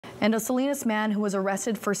And a Salinas man who was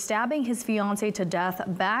arrested for stabbing his fiance to death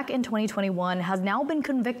back in 2021 has now been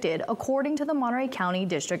convicted, according to the Monterey County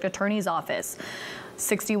District Attorney's Office.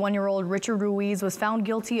 61-year-old Richard Ruiz was found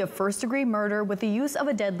guilty of first-degree murder with the use of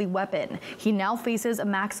a deadly weapon. He now faces a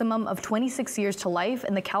maximum of 26 years to life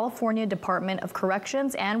in the California Department of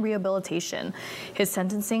Corrections and Rehabilitation. His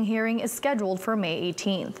sentencing hearing is scheduled for May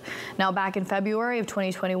 18th. Now, back in February of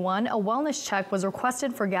 2021, a wellness check was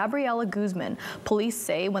requested for Gabriela Guzman. Police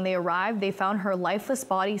say when they arrived, they found her lifeless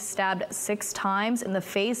body stabbed 6 times in the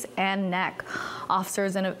face and neck.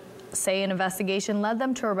 Officers say an investigation led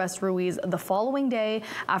them to arrest Ruiz the following day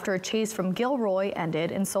after a chase from Gilroy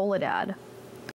ended in Soledad.